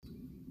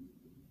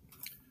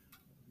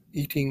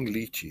Eating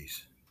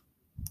litchis.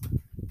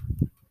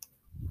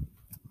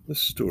 This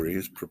story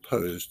is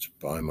proposed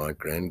by my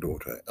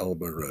granddaughter,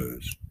 Elba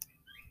Rose.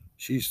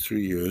 She's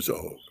 3 years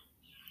old.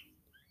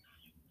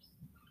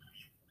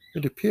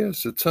 It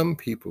appears that some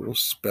people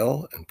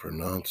spell and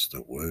pronounce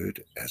the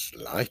word as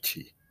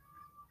lychee.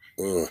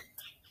 Ugh.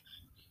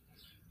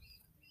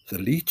 The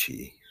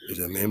lychee is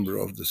a member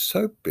of the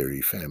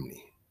soapberry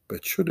family,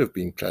 but should have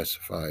been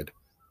classified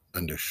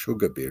under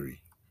sugarberry.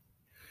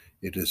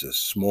 It is a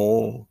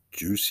small,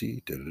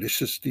 juicy,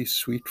 deliciously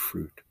sweet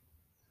fruit.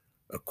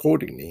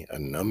 Accordingly, a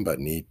number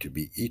need to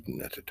be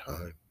eaten at a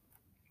time.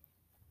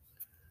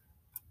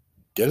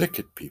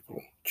 Delicate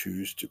people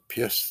choose to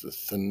pierce the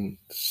thin,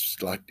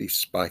 slightly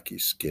spiky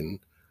skin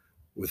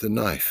with a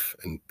knife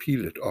and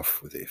peel it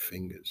off with their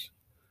fingers,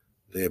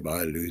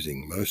 thereby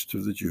losing most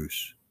of the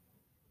juice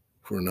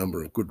for a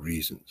number of good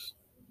reasons.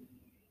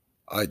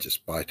 I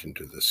just bite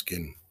into the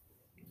skin.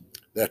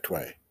 That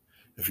way,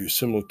 if you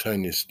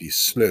simultaneously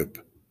slurp,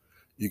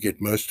 you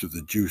get most of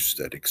the juice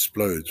that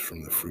explodes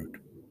from the fruit.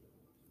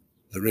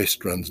 The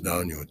rest runs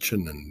down your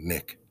chin and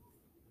neck.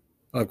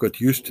 I've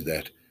got used to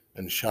that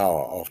and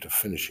shower after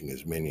finishing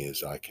as many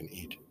as I can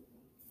eat.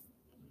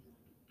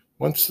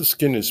 Once the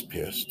skin is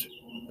pierced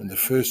and the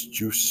first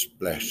juice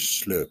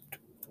splash slurped,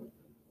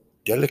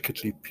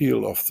 delicately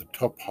peel off the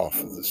top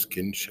half of the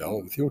skin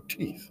shell with your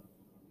teeth.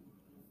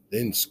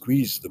 Then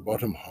squeeze the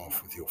bottom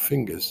half with your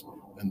fingers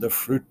and the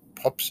fruit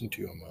pops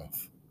into your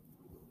mouth.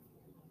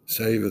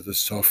 Savor the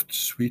soft,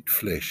 sweet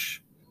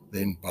flesh,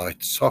 then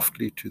bite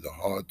softly to the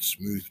hard,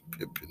 smooth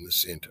pip in the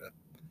center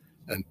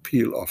and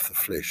peel off the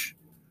flesh,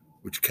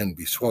 which can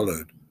be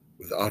swallowed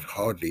without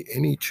hardly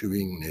any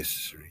chewing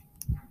necessary.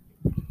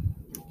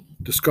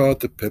 Discard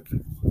the pip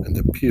and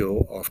the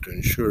peel after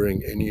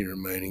ensuring any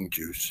remaining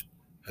juice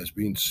has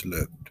been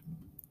slurped.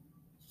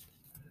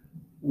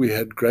 We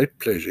had great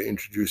pleasure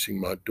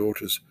introducing my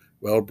daughter's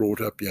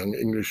well-brought-up young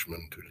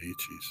Englishman to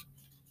litchis.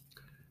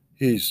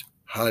 He's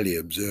highly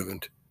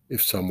observant,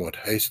 if somewhat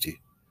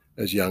hasty,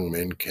 as young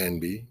men can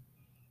be.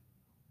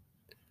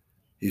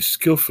 He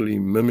skillfully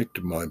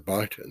mimicked my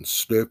bite and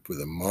slurp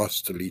with a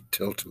masterly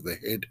tilt of the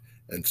head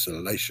and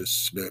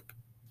salacious slurp.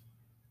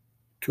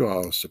 To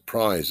our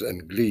surprise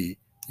and glee,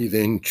 he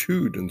then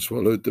chewed and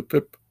swallowed the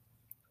pip.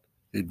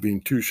 He'd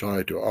been too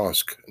shy to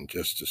ask and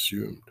just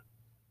assumed.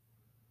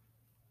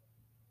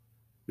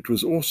 It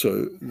was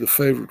also the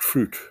favorite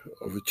fruit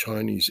of a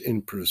Chinese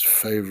emperor's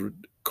favorite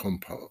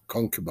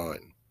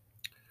concubine.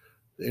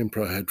 The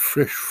emperor had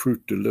fresh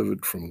fruit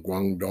delivered from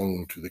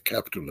Guangdong to the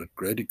capital at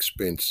great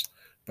expense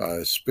by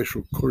a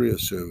special courier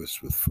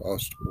service with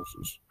fast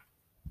horses.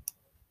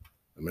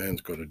 A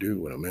man's got to do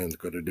what a man's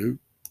got to do.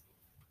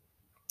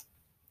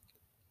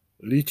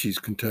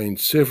 Litchis contain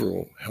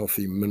several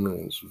healthy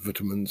minerals,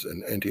 vitamins,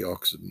 and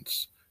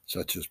antioxidants,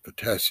 such as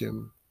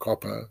potassium,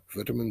 copper,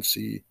 vitamin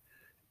C,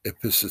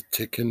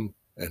 epicetican,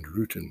 and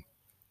rutin.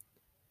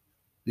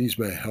 These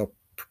may help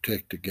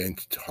protect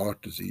against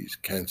heart disease,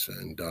 cancer,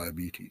 and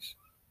diabetes.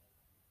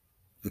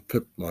 The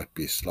pip might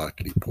be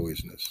slightly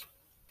poisonous.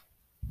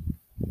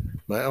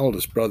 My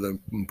eldest brother,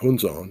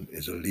 Mpunzan,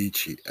 is a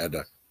lychee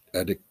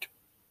addict.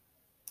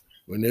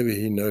 Whenever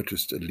he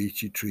noticed a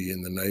lychee tree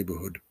in the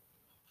neighborhood,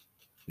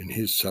 in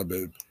his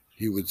suburb,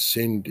 he would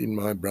send in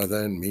my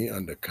brother and me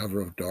under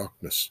cover of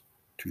darkness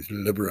to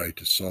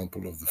liberate a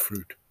sample of the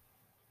fruit.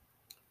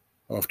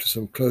 After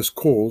some close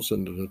calls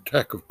and an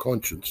attack of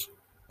conscience,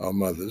 our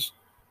mother's,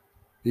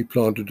 he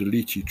planted a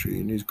lychee tree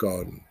in his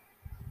garden.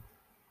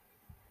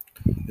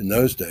 In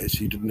those days,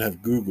 he didn't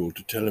have Google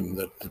to tell him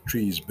that the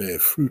trees bear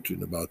fruit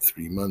in about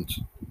 3 months.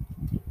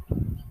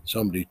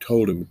 Somebody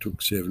told him it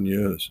took 7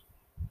 years.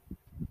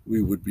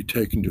 We would be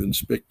taken to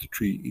inspect the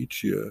tree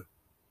each year.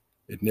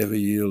 It never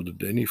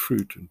yielded any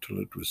fruit until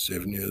it was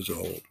 7 years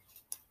old.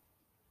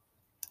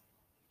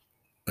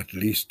 At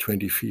least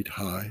 20 feet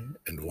high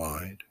and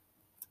wide.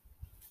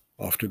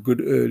 After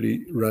good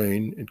early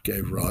rain, it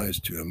gave rise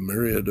to a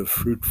myriad of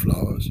fruit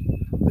flowers,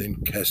 then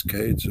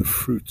cascades of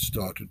fruit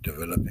started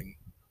developing,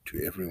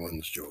 to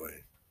everyone's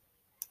joy.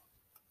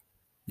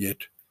 Yet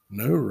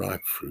no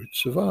ripe fruit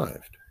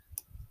survived.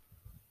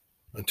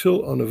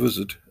 Until on a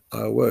visit,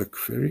 I awoke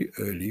very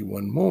early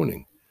one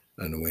morning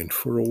and went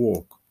for a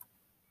walk.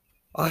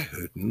 I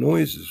heard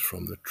noises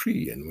from the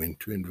tree and went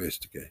to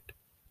investigate.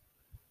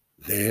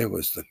 There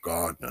was the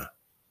gardener,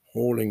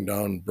 hauling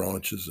down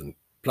branches and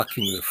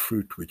plucking the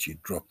fruit which he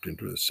dropped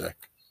into a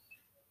sack.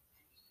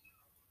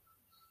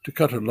 To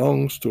cut a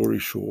long story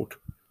short,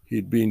 he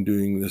had been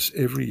doing this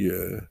every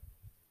year,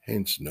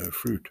 hence no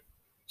fruit,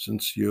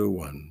 since year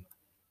 1.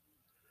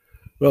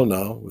 Well,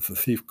 now, with the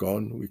thief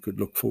gone, we could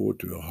look forward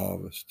to a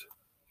harvest.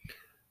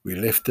 We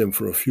left them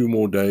for a few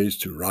more days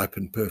to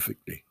ripen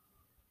perfectly.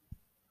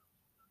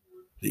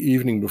 The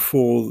evening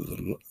before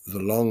the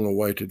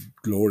long-awaited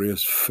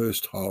glorious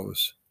first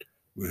harvest,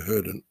 we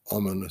heard an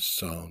ominous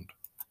sound,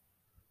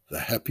 the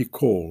happy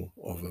call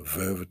of a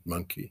vervet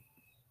monkey.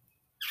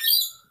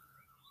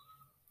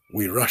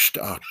 We rushed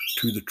out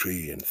to the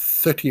tree and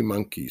 30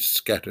 monkeys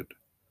scattered.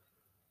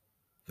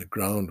 The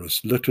ground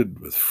was littered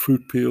with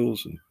fruit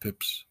peels and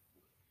pips.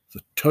 The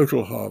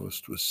total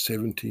harvest was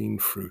 17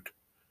 fruit.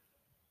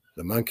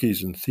 The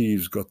monkeys and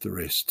thieves got the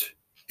rest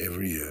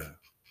every year.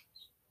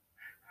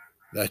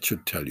 That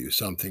should tell you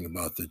something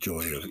about the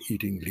joy of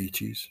eating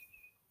litchis.